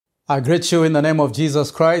I greet you in the name of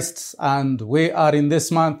Jesus Christ, and we are in this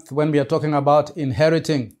month when we are talking about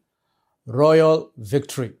inheriting royal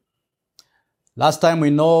victory. Last time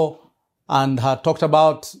we know and had talked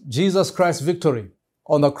about Jesus Christ's victory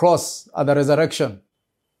on the cross at the resurrection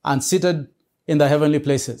and seated in the heavenly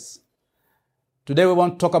places. Today we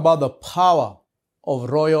want to talk about the power of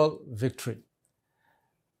royal victory.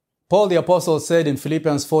 Paul the Apostle said in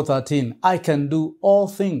Philippians 4:13, I can do all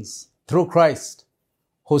things through Christ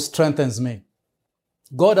who strengthens me.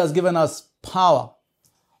 God has given us power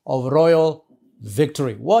of royal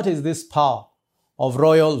victory. What is this power of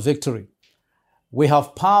royal victory? We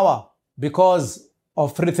have power because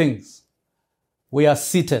of three things. We are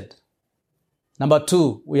seated. Number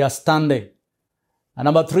two, we are standing. And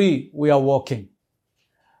number three, we are walking.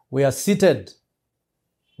 We are seated,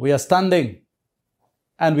 we are standing,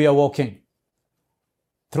 and we are walking.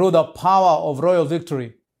 Through the power of royal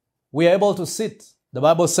victory, we are able to sit. The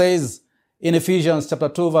Bible says in Ephesians chapter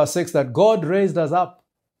 2 verse 6 that God raised us up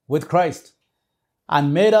with Christ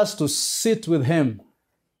and made us to sit with Him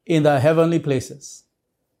in the heavenly places.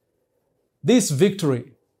 This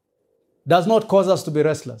victory does not cause us to be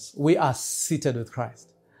restless. We are seated with Christ.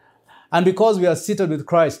 And because we are seated with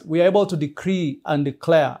Christ, we are able to decree and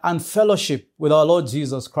declare and fellowship with our Lord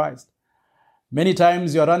Jesus Christ. Many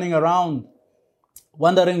times you're running around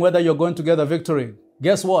wondering whether you're going to get the victory.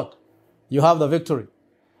 Guess what? You have the victory.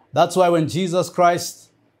 That's why when Jesus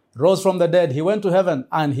Christ rose from the dead, He went to heaven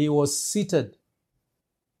and He was seated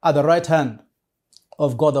at the right hand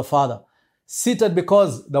of God the Father. Seated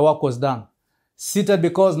because the work was done. Seated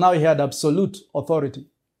because now He had absolute authority.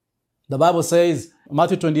 The Bible says,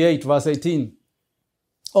 Matthew 28 verse 18,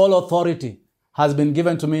 all authority has been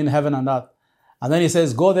given to me in heaven and earth. And then He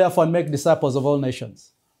says, go therefore and make disciples of all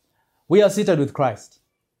nations. We are seated with Christ.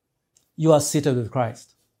 You are seated with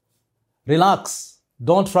Christ. Relax.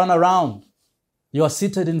 Don't run around. You are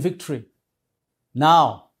seated in victory.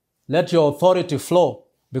 Now, let your authority flow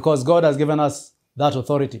because God has given us that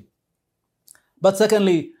authority. But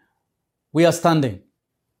secondly, we are standing.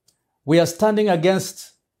 We are standing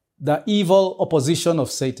against the evil opposition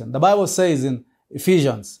of Satan. The Bible says in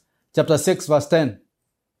Ephesians chapter 6 verse 10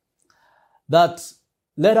 that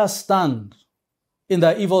let us stand in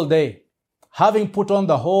the evil day, having put on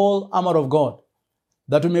the whole armor of God,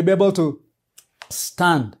 that we may be able to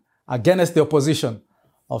stand against the opposition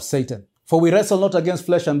of Satan. For we wrestle not against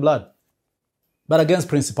flesh and blood, but against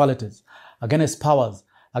principalities, against powers,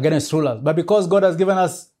 against rulers. But because God has given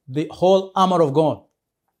us the whole armor of God,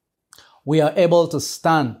 we are able to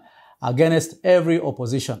stand against every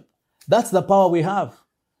opposition. That's the power we have.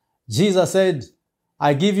 Jesus said,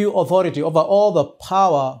 I give you authority over all the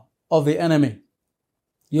power of the enemy.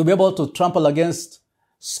 You'll be able to trample against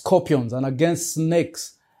scorpions and against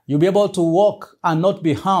snakes. You'll be able to walk and not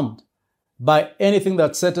be harmed by anything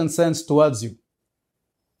that Satan sends towards you.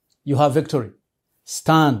 You have victory.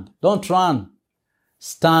 Stand. Don't run.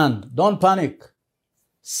 Stand. Don't panic.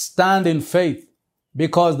 Stand in faith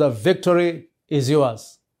because the victory is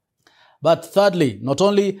yours. But thirdly, not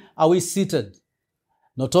only are we seated,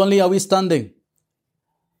 not only are we standing,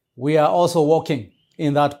 we are also walking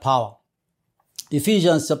in that power.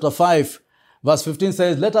 Ephesians chapter 5 verse 15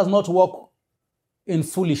 says, let us not walk in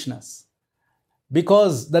foolishness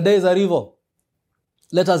because the days are evil.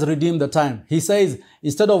 Let us redeem the time. He says,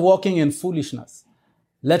 instead of walking in foolishness,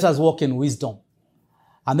 let us walk in wisdom.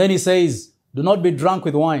 And then he says, do not be drunk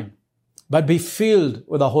with wine, but be filled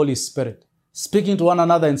with the Holy Spirit, speaking to one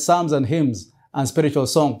another in psalms and hymns and spiritual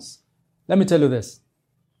songs. Let me tell you this.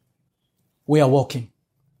 We are walking.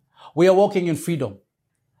 We are walking in freedom.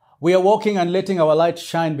 We are walking and letting our light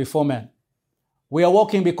shine before men. We are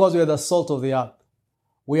walking because we are the salt of the earth.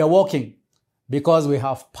 We are walking because we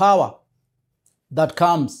have power that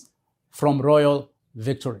comes from royal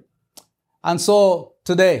victory. And so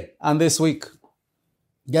today and this week,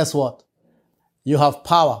 guess what? You have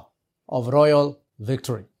power of royal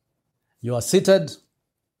victory. You are seated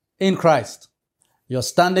in Christ. You're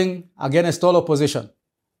standing against all opposition.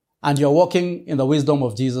 And you're walking in the wisdom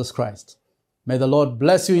of Jesus Christ. May the Lord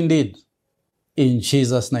bless you indeed. In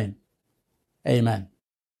Jesus' name. Amen.